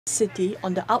City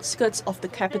on the outskirts of the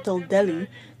capital Delhi,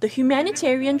 the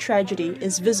humanitarian tragedy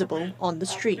is visible on the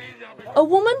street. A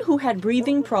woman who had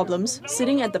breathing problems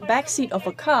sitting at the back seat of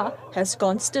a car has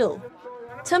gone still.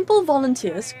 Temple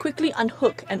volunteers quickly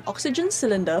unhook an oxygen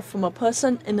cylinder from a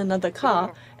person in another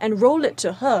car and roll it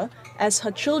to her as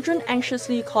her children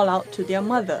anxiously call out to their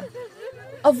mother.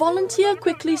 A volunteer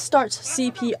quickly starts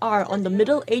CPR on the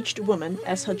middle-aged woman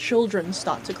as her children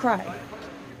start to cry.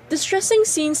 Distressing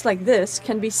scenes like this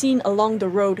can be seen along the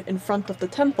road in front of the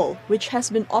temple, which has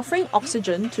been offering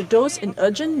oxygen to those in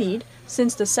urgent need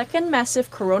since the second massive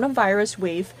coronavirus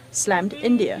wave slammed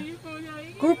India.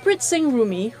 Gurpreet Singh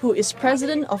Rumi, who is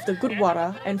president of the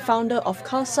Gurdwara and founder of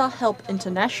Khalsa Help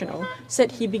International,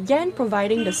 said he began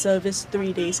providing the service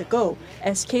 3 days ago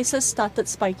as cases started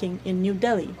spiking in New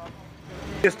Delhi.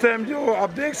 इस time जो आप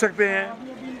देख सकते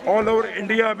हैं all over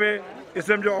India पे इस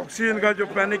time जो oxygen का जो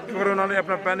पैनिक कोरोना ने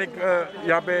अपना पैनिक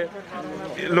यहाँ पे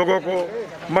लोगों को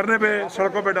मरने पे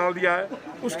सड़कों पे डाल दिया है,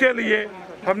 उसके लिए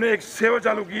हमने एक सेवा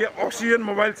चालू की है, ऑक्सीजन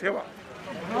मोबाइल सेवा।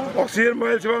 ऑक्सीजन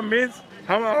मोबाइल सेवा मीन्स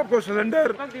हम आपको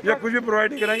सिलेंडर या कुछ भी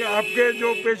प्रोवाइड कराएंगे, आपके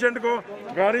जो पेशेंट को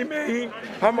गाड़ी में ही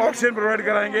हम ऑक्सीजन प्रोवाइड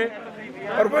कराएंगे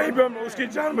और वहीं पे हम उसकी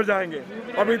जान बचाएंगे।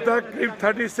 अभी तक करीब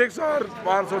 36 और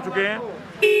पार हो चुके हैं,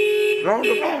 राउंड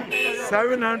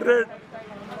 700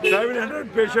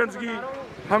 पेशेंट्स की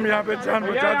हम यहाँ पे जान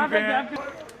बचा चुके हैं।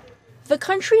 The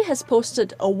country has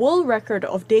posted a world record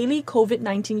of daily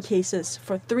COVID-19 cases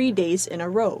for 3 days in a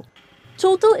row.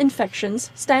 Total infections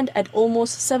stand at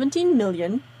almost 17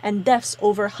 million and deaths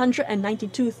over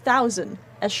 192,000,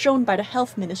 as shown by the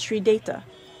Health Ministry data.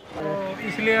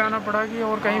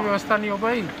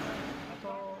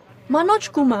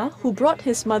 Manoj Kumar, who brought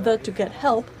his mother to get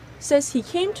help, says he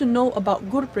came to know about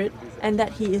Gurpreet and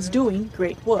that he is doing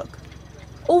great work.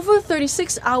 Over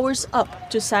 36 hours up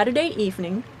to Saturday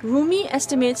evening, Rumi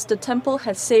estimates the temple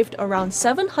has saved around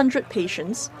 700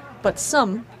 patients, but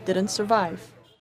some didn't survive.